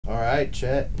right,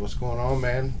 Chet. What's going on,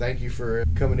 man? Thank you for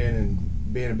coming in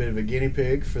and being a bit of a guinea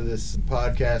pig for this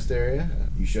podcast area.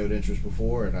 You showed interest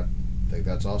before, and I think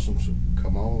that's awesome. So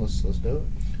come on, let's do it.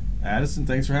 Addison,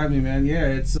 thanks for having me, man. Yeah,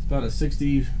 it's about a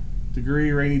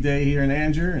 60-degree rainy day here in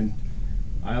Anger, and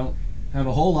I don't have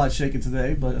a whole lot shaking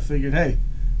today, but I figured, hey,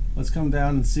 let's come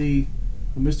down and see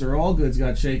what Mr. Allgood's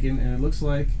got shaking, and it looks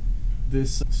like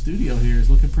this studio here is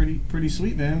looking pretty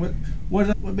sweet, man.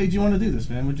 What made you want to do this,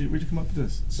 man? Where'd you come up with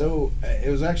this? So it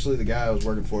was actually the guy I was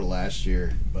working for last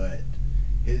year, but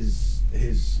his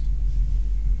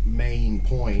main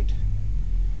point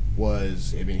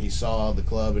was, I mean, he saw the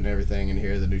club and everything in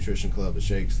here, the nutrition club, the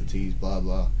shakes, the teas, blah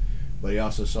blah, but he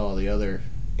also saw the other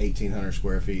 1,800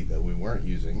 square feet that we weren't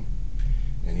using,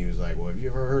 and he was like, well, have you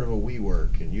ever heard of a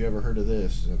WeWork, and you ever heard of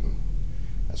this? And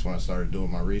that's when I started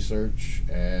doing my research,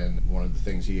 and one of the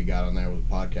things he had got on there was a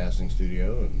podcasting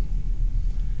studio, and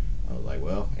I was like,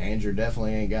 well, Andrew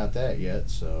definitely ain't got that yet,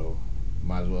 so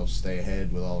might as well stay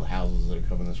ahead with all the houses that are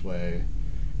coming this way.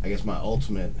 I guess my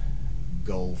ultimate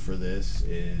goal for this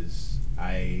is,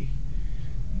 I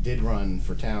did run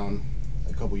for town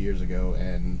a couple years ago,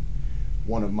 and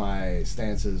one of my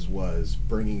stances was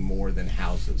bringing more than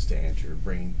houses to Andrew,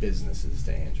 bringing businesses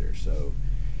to Andrew. So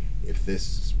if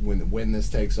this, when this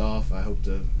takes off, I'd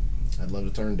love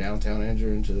to turn downtown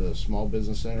Andrew into a small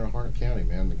business center of Harnett County,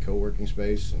 man, the co-working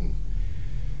space. And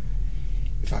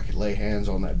if I could lay hands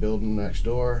on that building next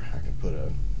door, I could put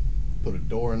a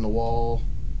door in the wall,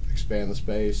 expand the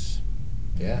space.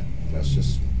 Yeah, that's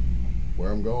just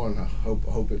where I'm going. I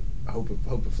hope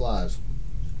it flies.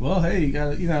 Well, hey, you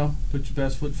gotta, put your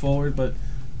best foot forward. But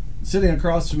sitting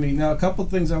across from me now, a couple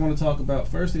of things I want to talk about.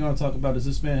 First thing I want to talk about is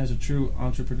this man has a true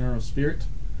entrepreneurial spirit.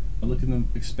 Looking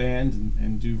to expand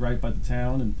and do right by the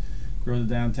town and grow the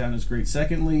downtown is great.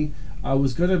 Secondly, I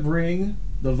was gonna bring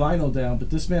the vinyl down,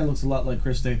 but this man looks a lot like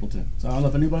Chris Stapleton. So I don't know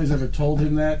if anybody's ever told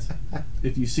him that.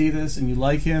 If you see this and you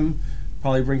like him,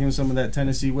 probably bring him some of that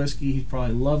Tennessee whiskey. He'd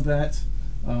probably love that.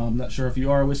 I'm not sure if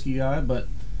you are a whiskey guy, but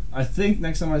I think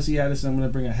next time I see Addison, I'm going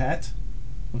to bring a hat.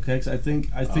 Okay, because I think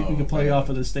we can play off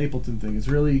of the Stapleton thing. It's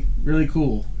really, really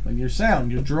cool. And your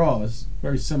sound, your draw is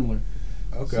very similar.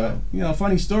 Okay. So,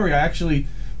 funny story.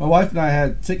 My wife and I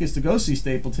had tickets to go see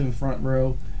Stapleton front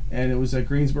row, and it was at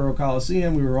Greensboro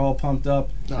Coliseum. We were all pumped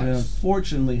up. Nice. And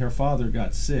unfortunately, her father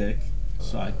got sick,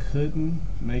 so I couldn't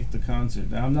make the concert.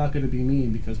 Now, I'm not going to be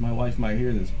mean because my wife might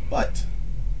hear this, but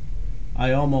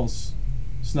I almost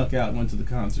snuck out and went to the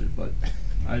concert, but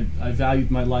I valued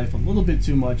my life a little bit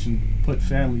too much and put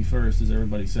family first, as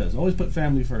everybody says. Always put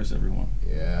family first, everyone.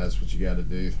 Yeah, that's what you got to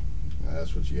do.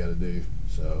 That's what you got to do.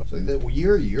 So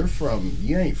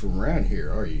you ain't from around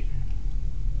here, are you?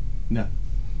 No.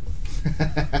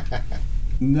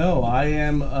 No, I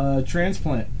am a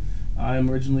transplant. I am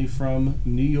originally from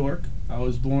New York. I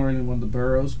was born in one of the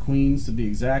boroughs, Queens to be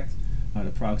exact, at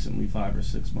approximately 5 or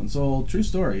 6 months old. True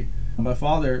story. My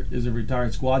father is a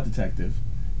retired squad detective.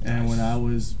 And when I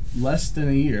was less than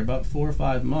a year, about 4 or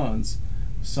 5 months,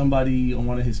 somebody on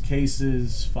one of his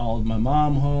cases followed my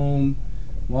mom home.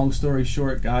 Long story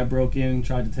short, guy broke in,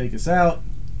 tried to take us out.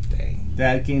 Dang.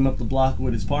 Dad came up the block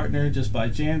with his partner just by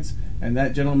chance, and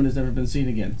that gentleman has never been seen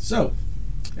again. So,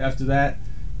 after that,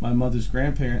 my mother's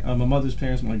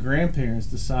parents, my grandparents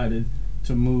decided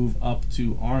to move up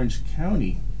to Orange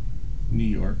County, New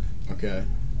York. Okay.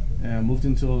 And I moved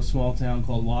into a small town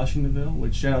called Washingtonville,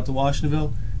 which, shout out to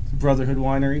Washingtonville. Brotherhood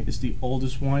Winery is the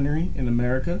oldest winery in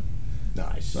America.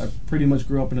 Nice. So I pretty much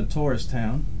grew up in a tourist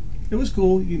town. It was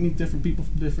cool. You meet different people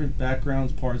from different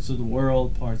backgrounds, parts of the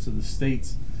world, parts of the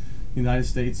states, United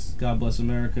States. God bless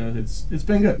America. It's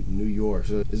been good. New York.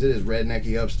 So is it as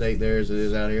rednecky upstate there as it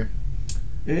is out here?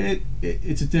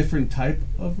 It's a different type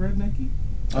of rednecky.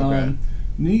 Okay.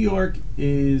 New York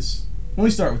is. Let me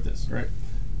start with this, right?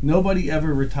 Nobody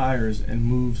ever retires and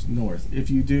moves north. If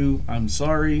you do, I'm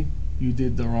sorry. You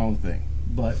did the wrong thing.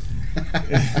 But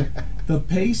the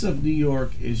pace of New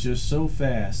York is just so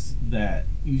fast that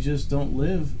you just don't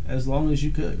live as long as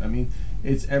you could. I mean,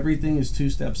 everything is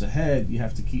 2 steps ahead. You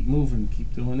have to keep moving,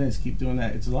 keep doing this, keep doing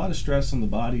that. It's a lot of stress on the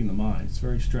body and the mind. It's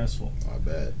very stressful. I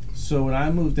bet. So when I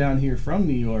moved down here from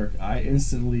New York, I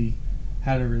instantly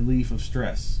had a relief of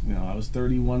stress. I was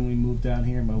 31 when we moved down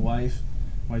here. My wife,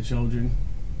 my children,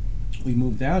 we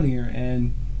moved down here,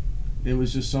 and it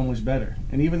was just so much better.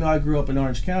 And even though I grew up in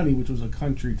Orange County, which was a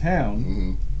country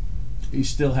town, you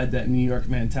still had that New York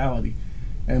mentality.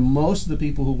 And most of the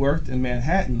people who worked in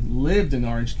Manhattan lived in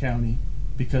Orange County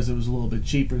because it was a little bit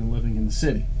cheaper than living in the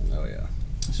city. Oh, yeah.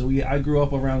 So I grew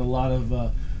up around a lot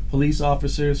of police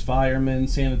officers, firemen,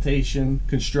 sanitation,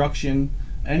 construction.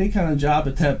 any kind of job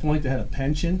at that point that had a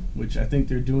pension, which I think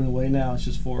they're doing away now. It's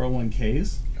just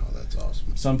 401ks. Oh, that's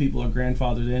awesome. Some people are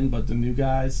grandfathered in, but the new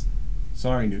guys,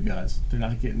 sorry, new guys, they're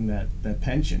not getting that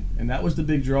pension. And that was the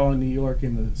big draw in New York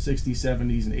in the 60s,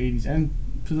 70s, and 80s, and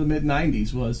to the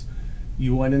mid-90s was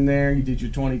you went in there, you did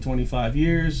your 20, 25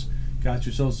 years, got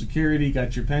your Social Security,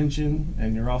 got your pension,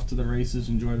 and you're off to the races.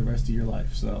 Enjoy the rest of your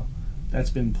life. So that's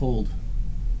been pulled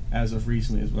as of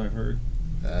recently, is what I've heard.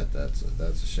 That's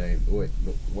a shame.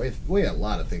 Way a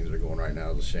lot of things that are going right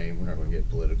now is a shame. We're not going to get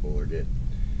political or get,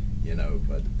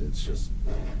 but it's just,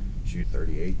 shoot,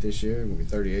 38 this year. I'm going to be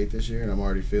 38 this year, and I'm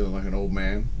already feeling like an old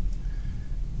man.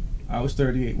 I was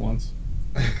 38 once.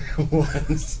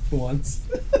 Once.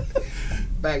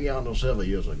 Back yonder several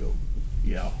years ago.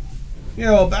 Yeah.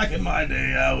 Back in my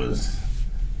day, I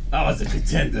was a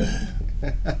contender.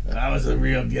 I was a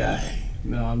real guy.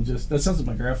 No, that sounds like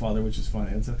my grandfather, which is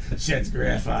funny. It's Shed's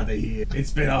grandfather here.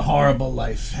 It's been a horrible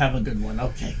life. Have a good one.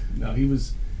 Okay. No, he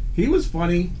was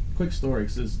funny. Quick story.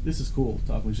 This is cool,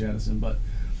 talking with Jadison, but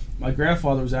my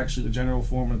grandfather was actually the general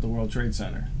foreman at the World Trade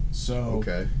Center. So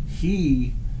okay.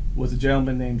 He was a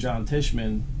gentleman named John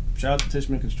Tishman. Shout out to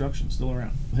Tishman Construction, still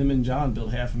around. Him and John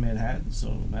built half of Manhattan.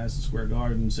 So Madison Square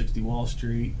Garden, 60 Wall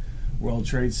Street, World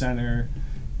Trade Center,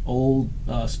 old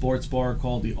sports bar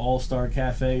called the All-Star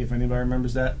Cafe, if anybody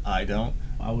remembers that. I don't.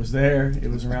 I was there.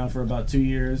 It was around for about 2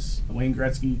 years. Wayne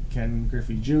Gretzky, Ken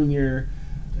Griffey Jr.,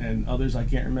 and others I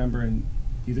can't remember, and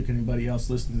neither can anybody else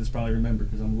listening to this probably remember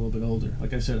because I'm a little bit older.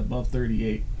 Like I said, above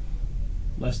 38,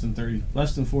 less than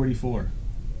 44.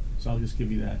 So I'll just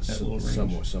give you that little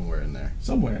range. Somewhere in there.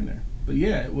 Somewhere in there. But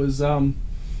yeah, it was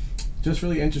just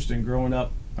really interesting growing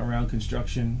up around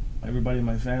construction. Everybody in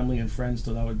my family and friends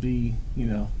thought I would be,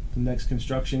 the next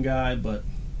construction guy, but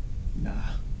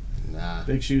nah.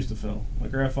 Big shoes to fill. My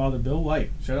grandfather, Bill White.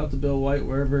 Shout out to Bill White,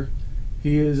 wherever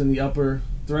he is in the upper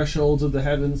thresholds of the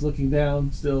heavens, looking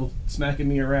down, still smacking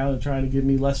me around and trying to give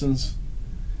me lessons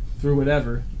through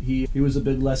whatever. He was a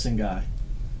big lesson guy.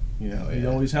 He'd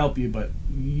always help you, but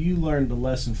you learned the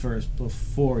lesson first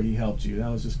before he helped you. That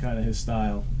was just kind of his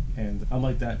style, and I'm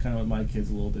like that kind of with my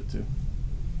kids a little bit too.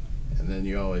 And then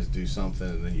you always do something,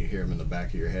 and then you hear him in the back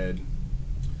of your head.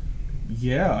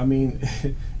 Yeah, I mean,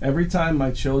 every time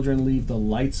my children leave the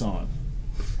lights on,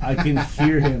 I can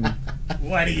hear him.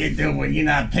 What are you doing? You're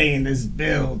not paying this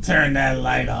bill. Turn that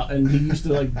light off. And he used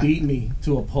to beat me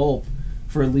to a pulp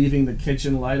for leaving the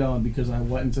kitchen light on because I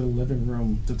went into the living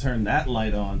room to turn that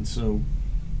light on. So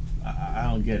I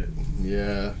don't get it.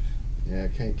 Yeah,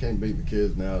 can't beat the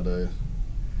kids nowadays.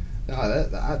 No,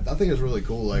 I think it's really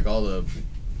cool. Like all the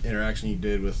interaction you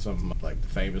did with some like the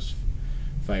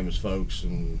famous folks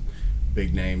and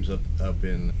big names up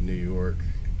in New York.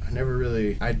 I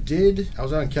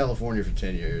was out in California for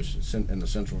 10 years in the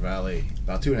Central Valley,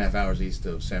 about 2.5 hours east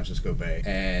of San Francisco Bay,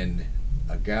 and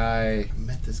I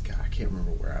met this guy. I can't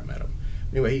remember where I met him.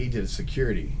 Anyway, he did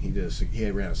security. He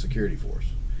ran a security force,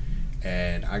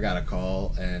 and I got a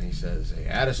call, and he says, "Hey,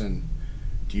 Addison,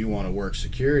 do you want to work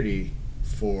security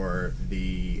for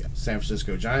the San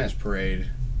Francisco Giants parade?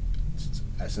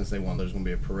 Since they won, there's going to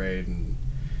be a parade, and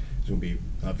there's going to be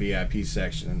a VIP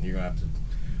section, and you're going to have to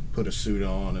put a suit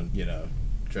on and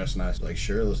dress nice." Like,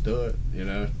 sure, let's do it.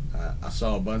 I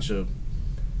saw a bunch of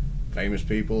famous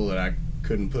people that I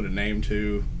couldn't put a name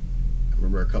to. I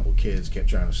remember a couple kids kept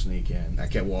trying to sneak in. I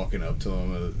kept walking up to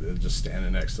them and just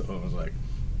standing next to them. I was like,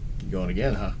 "You going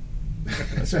again, huh?"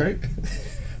 That's right.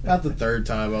 About the third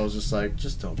time, I was just like,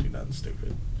 "Just don't do nothing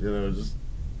stupid." Just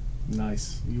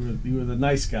nice. You were the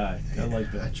nice guy. I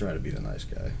like that. I try to be the nice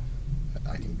guy.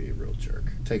 I can be a real jerk.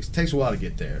 Takes a while to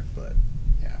get there, but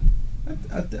yeah.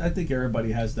 I think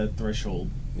everybody has that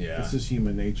threshold. Yeah. It's just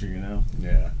human nature,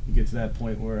 Yeah. You get to that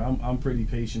point where I'm pretty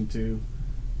patient too,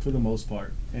 for the most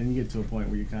part, and you get to a point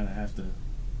where you kind of have to,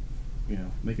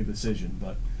 make a decision.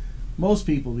 But most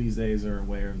people these days are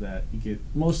aware of that.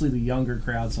 Mostly the younger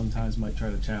crowd sometimes might try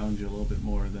to challenge you a little bit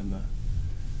more than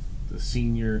the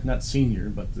senior, not senior,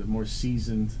 but the more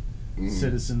seasoned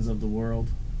citizens of the world.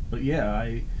 But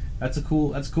yeah, that's cool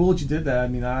that you did that. I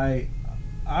mean, I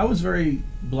was very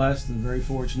blessed and very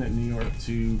fortunate in New York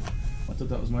I thought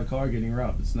that was my car getting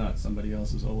robbed. It's not. Somebody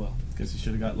else's. Oh well. Guess he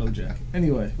should have got LoJack.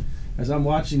 Anyway, as I'm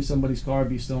watching somebody's car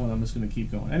be stolen, I'm just going to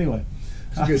keep going. Anyway.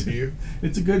 It's a good view.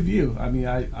 It's a good view. I mean,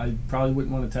 I probably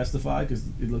wouldn't want to testify because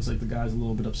it looks like the guy's a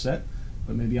little bit upset,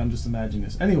 but maybe I'm just imagining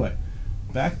this. Anyway,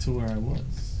 back to where I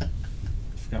was. I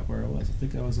forgot where I was. I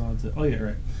think I was on to... Oh, yeah,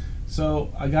 right.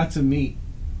 So I got to meet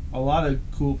a lot of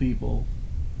cool people.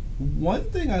 One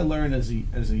thing I learned as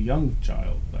a young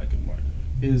child back in March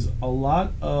is a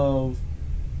lot of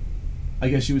I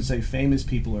guess you would say famous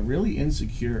people are really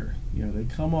insecure. You know, they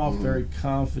come off very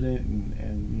confident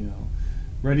and you know,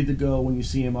 ready to go when you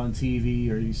see them on TV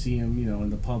or you see them, you know,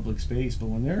 in the public space. But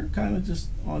when they're kind of just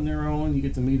on their own, you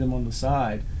get to meet them on the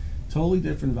side. Totally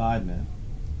different vibe, man.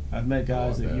 I've met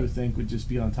guys that you would think would just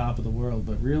be on top of the world,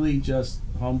 but really just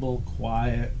humble,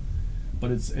 quiet.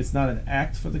 But it's not an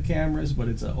act for the cameras, but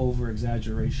it's an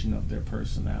over-exaggeration of their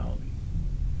personality.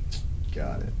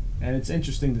 Got it. And it's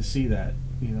interesting to see that.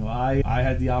 You know, I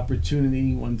had the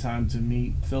opportunity one time to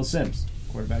meet Phil Simms,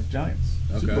 quarterback Giants.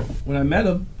 Okay. When I met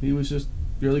him, he was just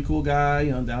a really cool guy,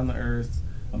 you know, down to earth.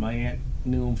 My aunt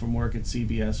knew him from work at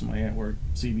CBS, and my aunt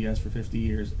worked CBS for 50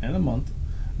 years and a month.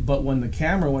 But when the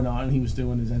camera went on, he was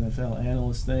doing his NFL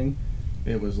analyst thing.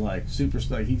 It was like super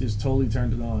stuck. He just totally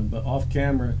turned it on. But off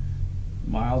camera,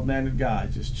 mild-mannered guy,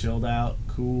 just chilled out,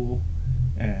 cool.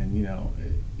 And, you know,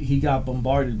 he got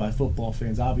bombarded by football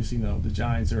fans. Obviously, you know, the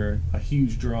Giants are a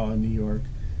huge draw in New York.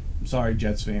 I'm sorry,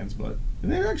 Jets fans, but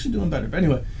they're actually doing better. But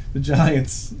anyway, the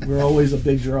Giants were always a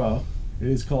big draw. It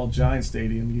is called Giant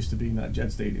Stadium. It used to be not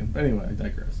Jet Stadium. But anyway, I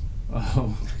digress.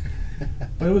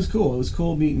 But it was cool. It was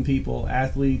cool meeting people,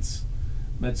 athletes.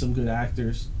 Met some good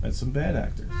actors. Met some bad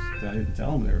actors. I didn't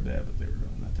tell them they were bad, but they were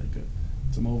really not that good.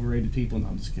 Some overrated people. No,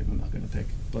 I'm just kidding. I'm not going to pick.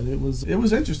 But it was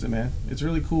interesting, man. It's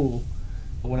really cool.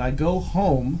 When I go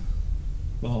home,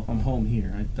 well, I'm home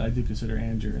here. I do consider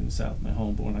Andrew in the South my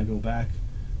home. But when I go back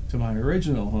to my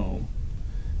original home,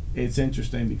 it's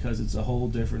interesting because it's a whole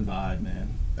different vibe,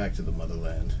 man. Back to the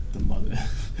motherland. The mother.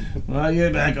 When I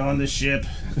get back on the ship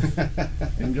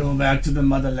and go back to the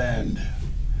motherland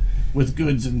with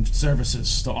goods and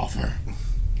services to offer.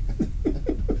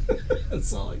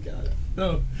 That's all I got.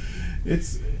 No,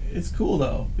 it's cool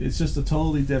though. It's just a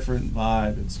totally different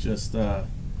vibe. It's just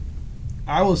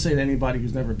I will say to anybody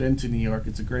who's never been to New York,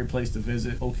 it's a great place to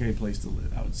visit. Okay, place to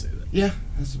live. I would say that. Yeah,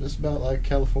 it's about like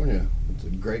California. It's a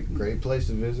great place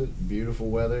to visit. Beautiful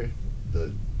weather.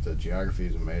 The geography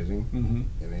is amazing. Mm-hmm.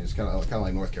 I mean, it's kind of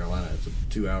like North Carolina. It's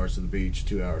 2 hours to the beach,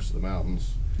 2 hours to the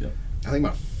mountains. Yep. I think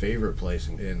my favorite place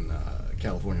in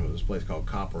California was this place called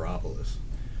Copperopolis,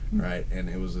 right? And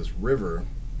it was this river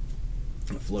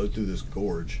that flowed through this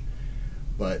gorge,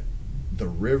 but the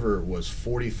river was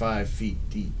 45 feet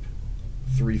deep,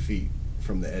 3 feet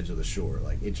from the edge of the shore.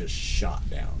 Like, it just shot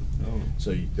down. Oh.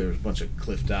 So there was a bunch of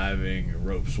cliff diving and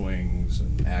rope swings,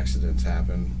 and accidents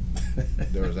happened.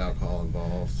 There was alcohol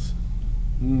involved.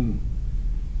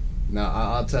 Now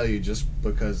I'll tell you, just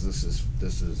because this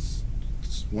is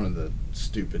one of the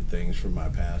stupid things from my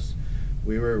past.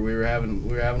 We were having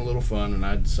a little fun, and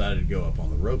I decided to go up on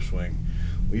the rope swing.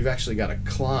 We've actually got to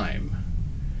climb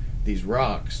these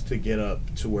rocks to get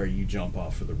up to where you jump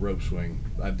off for the rope swing.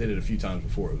 I did it a few times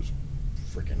before. It was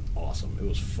freaking awesome. It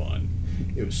was fun.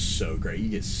 It was so great. You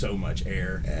get so much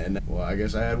air. And, well, I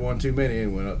guess I had one too many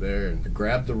and went up there and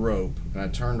grabbed the rope, and I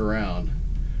turned around,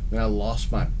 and I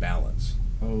lost my balance.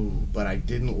 Oh. But I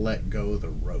didn't let go of the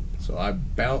rope. So I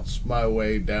bounced my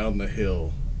way down the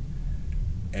hill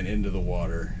and into the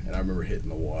water, and I remember hitting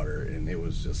the water, and it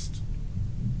was just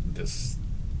this,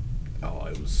 oh,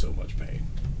 it was so much pain.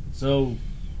 So,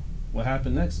 what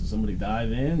happened next? Did somebody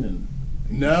dive in and?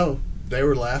 No, they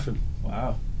were laughing.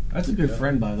 Wow, that's a good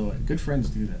friend, by the way. Good friends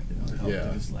do that. You know, they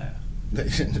help to just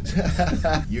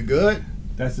laugh. You good?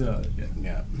 That's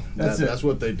Yeah. That's it. That's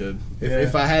what they did.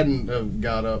 If I hadn't have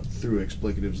got up through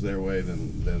explicatives their way,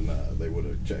 then they would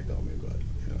have checked on me. But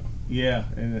you know. Yeah,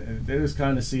 and they just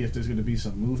kind of see if there's going to be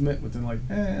some movement within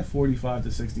like 45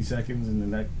 to 60 seconds,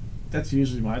 and then that's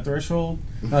usually my threshold.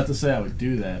 Not to say I would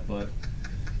do that, but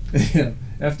you know,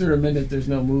 after a minute, there's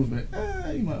no movement.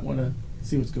 You might want to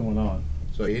see what's going on.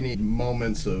 So, any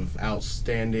moments of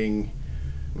outstanding,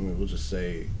 we'll just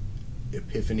say,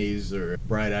 epiphanies or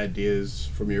bright ideas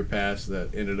from your past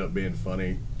that ended up being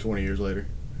funny 20 years later?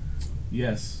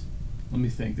 Yes. Let me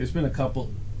think. There's been a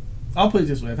couple. I'll put it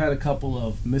this way. I've had a couple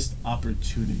of missed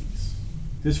opportunities.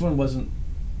 This one wasn't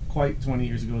quite 20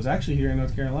 years ago. It was actually here in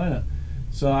North Carolina.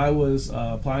 So I was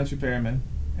appliance repairman,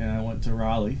 and I went to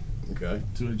Raleigh. Okay.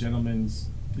 To a gentleman's,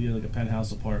 like a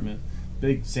penthouse apartment.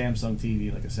 Big Samsung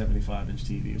TV, like a 75-inch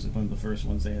TV. It was like one of the first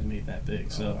ones they had made that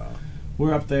big. So wow.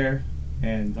 We're up there,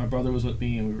 and our brother was with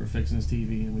me, and we were fixing his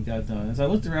TV, and we got done. As I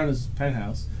looked around his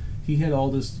penthouse, he had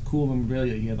all this cool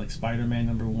memorabilia. He had like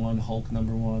Spider-Man #1, Hulk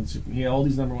 #1. He had all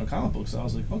these #1 comic books. So I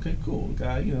was like, okay, cool. The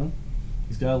guy, you know,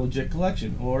 he's got a legit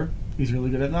collection, or he's really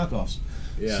good at knockoffs.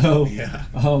 Yeah. So yeah.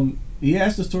 He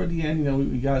asked us toward the end, you know,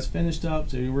 we got us finished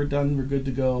up, so we're done, we're good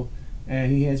to go.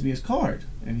 And he hands me his card,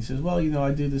 and he says, well, you know,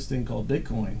 I do this thing called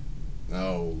Bitcoin.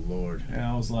 Oh, Lord. And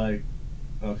I was like,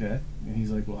 okay. And he's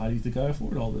like, well, how do you think I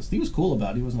afford all this? He was cool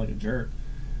about it. He wasn't like a jerk.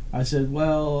 I said,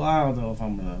 well, I don't know if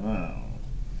I'm gonna. I don't know.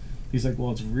 He's like,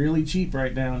 well, it's really cheap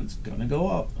right now, and it's gonna go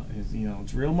up. You know,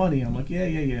 it's real money. I'm like, yeah,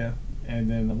 yeah, yeah. And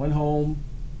then I went home,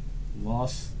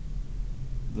 lost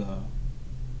the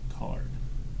card.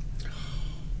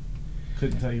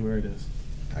 Couldn't tell you where it is.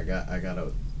 I got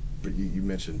a. You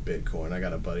mentioned Bitcoin. I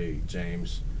got a buddy,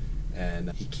 James,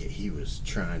 and he was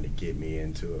trying to get me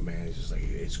into it. Man, he's just like,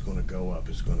 it's gonna go up.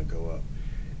 It's gonna go up.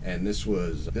 And this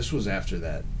was after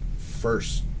that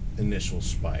first initial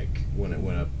spike when it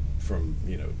went up from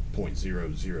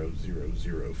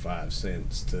 0.00005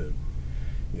 cents to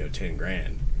 10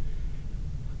 grand.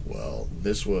 Well,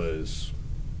 this was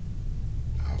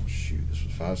this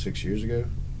was 5-6 years ago.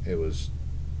 It was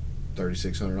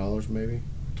 $3,600 maybe,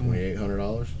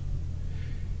 $2,800.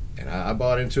 And I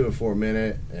bought into it for a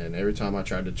minute, and every time I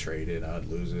tried to trade it, I'd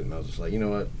lose it, and I was just like, you know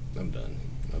what, I'm done.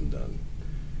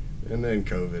 And then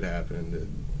COVID happened,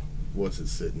 and what's it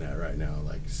sitting at right now?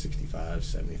 Like 65,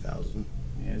 70,000.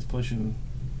 Yeah, it's pushing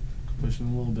a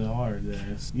little bit hard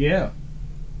there.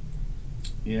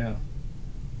 Yeah.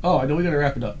 Oh, I know we gotta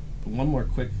wrap it up. But one more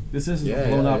quick. This isn't a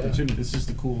blown opportunity. This is just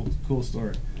a cool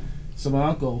story. So my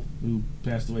uncle, who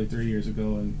passed away 3 years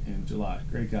ago in July,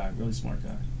 great guy, really smart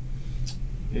guy.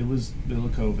 It was middle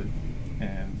of COVID,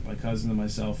 and my cousin and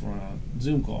myself were on a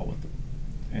Zoom call with him,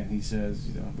 and he says,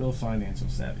 real financial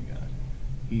savvy guy.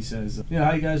 He says,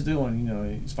 how you guys doing?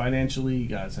 It's financially, you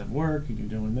guys have work, and you're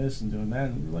doing this and doing that.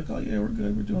 And we're like, oh yeah, we're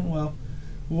good, we're doing well.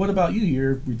 Well, what about you?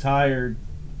 You're retired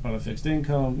on a fixed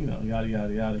income, yada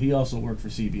yada yada. He also worked for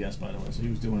CBS, by the way, so he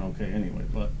was doing okay anyway.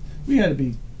 But we had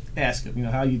to ask him,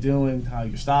 how you doing, how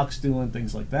your stock's doing,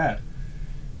 things like that.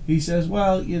 He says,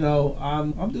 well,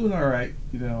 I'm doing all right.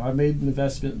 I made an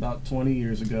investment about 20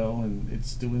 years ago, and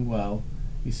it's doing well.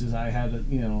 He says, I had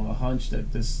a hunch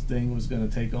that this thing was going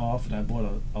to take off, and I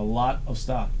bought a lot of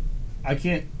stock. I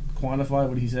can't quantify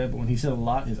what he said, but when he said a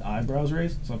lot, his eyebrows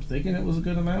raised, so I'm thinking it was a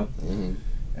good amount. Mm-hmm.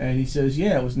 And he says,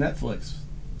 yeah, it was Netflix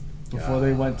before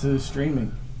they went to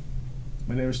streaming.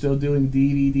 When they were still doing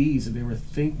DVDs and they were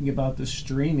thinking about the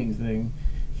streaming thing,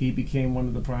 he became one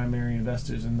of the primary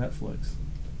investors in Netflix.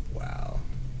 Wow.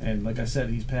 And like I said,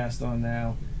 he's passed on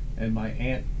now, and my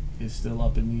aunt is still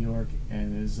up in New York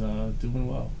and is doing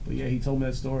well. But yeah, he told me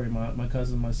that story, my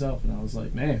cousin and myself, and I was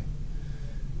like, man,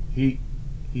 he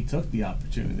took the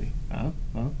opportunity.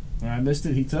 When I missed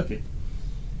it, he took it.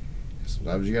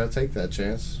 Sometimes you gotta take that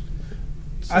chance.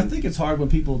 I think it's hard when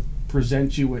people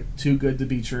present you with too good to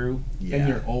be true, and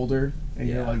you're older, and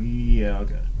you're like, yeah,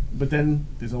 okay. But then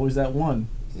there's always that one,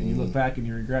 and you look back and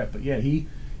you regret. But yeah, he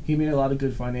made a lot of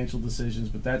good financial decisions,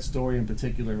 but that story in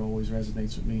particular always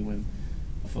resonates with me when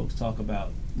folks talk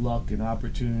about luck and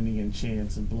opportunity and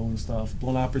chance and blown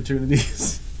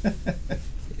opportunities.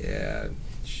 Yeah,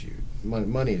 shoot.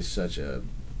 Money is such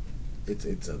it's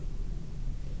its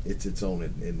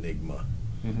own enigma.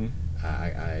 Mm-hmm.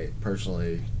 I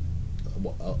personally,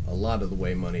 a lot of the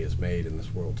way money is made in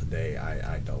this world today,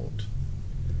 I don't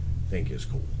think is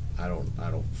cool. I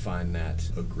don't find that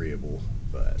agreeable.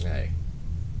 But hey,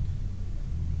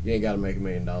 you ain't got to make $1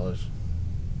 million.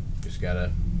 Just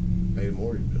gotta pay the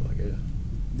mortgage bill, I guess.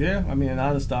 Yeah, I mean, an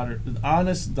honest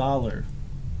dollar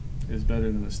is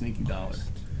better than a sneaky dollar.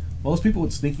 Most people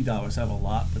with sneaky dollars have a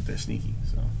lot, but they're sneaky.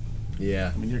 So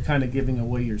yeah, I mean, you're kind of giving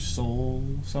away your soul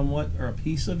somewhat, or a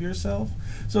piece of yourself.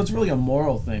 So it's really a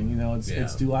moral thing,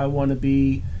 It's do I want to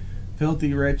be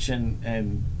filthy rich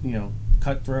and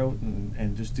cutthroat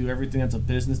and just do everything that's a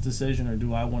business decision, or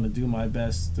do I want to do my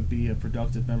best to be a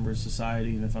productive member of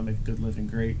society? And if I make a good living,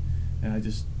 great. And I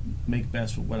just make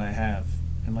best with what I have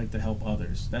and like to help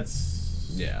others.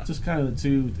 That's just kind of the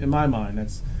two, in my mind,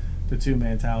 that's the two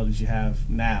mentalities you have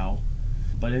now.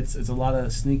 But it's a lot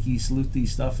of sneaky, sleuthy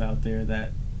stuff out there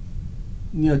that,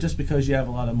 just because you have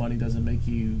a lot of money doesn't make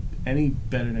you any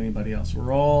better than anybody else.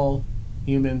 We're all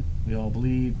human. We all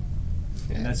bleed.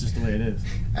 And that's just the way it is.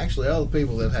 Actually, all the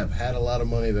people that have had a lot of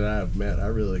money that I have met, I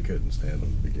really couldn't stand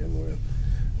them to begin with.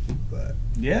 But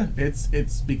yeah,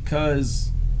 it's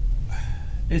because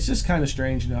it's just kind of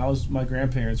strange. My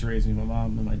grandparents raised me, my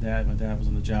mom and my dad. My dad was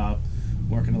on the job,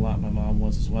 working a lot. My mom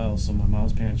was as well. So my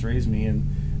mom's parents raised me, and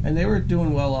they were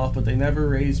doing well off, but they never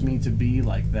raised me to be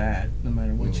like that. No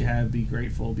matter what you have, be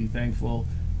grateful, be thankful,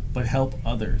 but help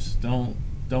others. Don't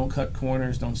cut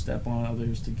corners. Don't step on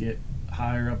others to get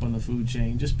higher up on the food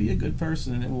chain. Just be a good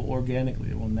person, and it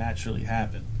will naturally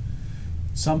happen.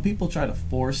 Some people try to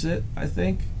force it, I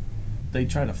think. They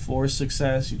try to force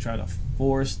success. You try to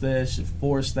force this, you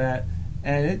force that,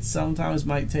 and it sometimes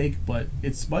might take, but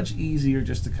it's much easier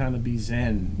just to kind of be zen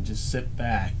and just sit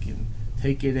back and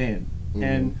take it in. Mm-hmm.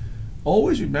 And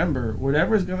always remember,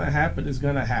 whatever is going to happen is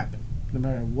going to happen. no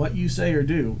matter what you say or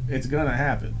do, it's gonna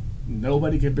happen.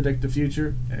 Nobody can predict the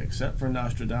future except for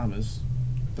Nostradamus.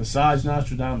 Besides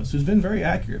Nostradamus, who's been very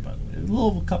accurate, by the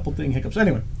way. A couple hiccups.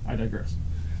 Anyway, I digress.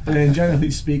 But generally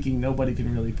speaking, nobody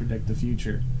can really predict the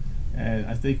future. And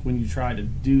I think when you try to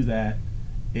do that,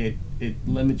 it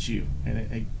limits you, and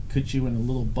it puts you in a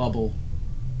little bubble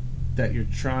that you're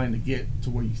trying to get to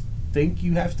where you think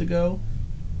you have to go.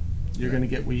 You're going to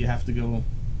get where you have to go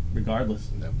regardless.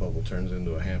 And that bubble turns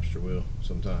into a hamster wheel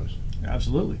sometimes.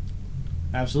 Absolutely.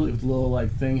 Absolutely, with the little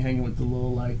thing hanging with the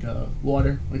little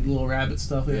water, like the little rabbit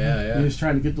stuff. Yeah. You're just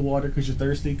trying to get the water because you're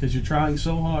thirsty, because you're trying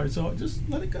so hard. So just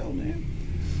let it go,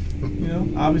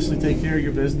 man. Obviously take care of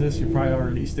your business, your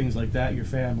priorities, things like that, your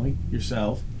family,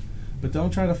 yourself. But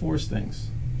don't try to force things.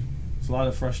 It's a lot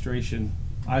of frustration.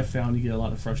 I've found you get a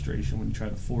lot of frustration when you try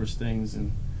to force things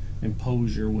and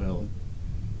impose your will.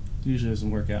 It usually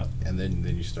doesn't work out. And then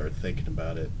you start thinking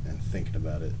about it and thinking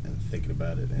about it and thinking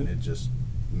about it, and it just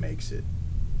makes it.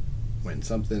 When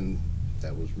something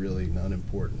that was really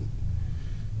unimportant,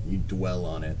 you dwell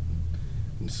on it,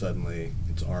 and suddenly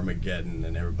it's Armageddon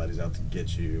and everybody's out to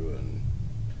get you, and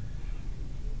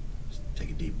just take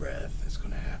a deep breath. It's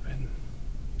going to happen.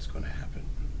 It's going to happen.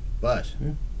 But,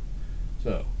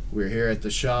 so, we're here at the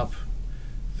shop,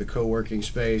 the co-working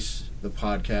space, the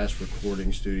podcast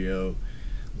recording studio.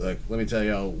 Look, let me tell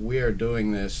y'all, we are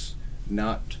doing this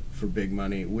not for big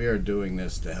money. We are doing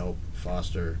this to help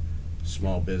foster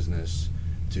small business,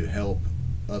 to help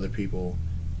other people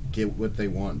get what they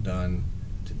want done,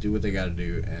 to do what they got to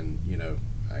do, and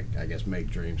I guess make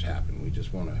dreams happen. We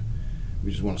just want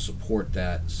to support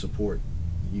that, support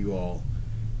you all,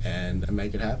 and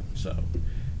make it happen. So,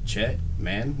 Chet,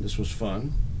 man, this was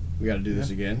fun. We got to do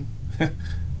this again.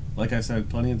 Like I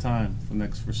said, plenty of time for the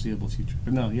next foreseeable future.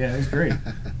 But no, yeah, it was great.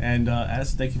 And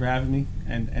Addison, thank you for having me,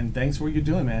 and thanks for what you're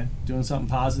doing, man. Doing something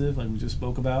positive, like we just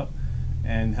spoke about,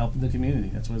 and helping the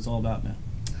community. That's what it's all about now.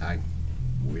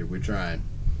 We're trying.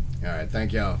 All right,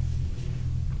 thank y'all.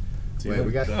 Wait,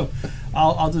 we got. So,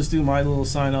 I'll just do my little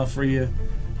sign off for you.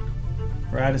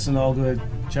 For Addison Allgood,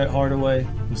 Chet Hardaway.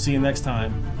 We'll see you next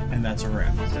time, and that's a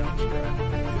wrap. Sounds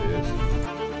right.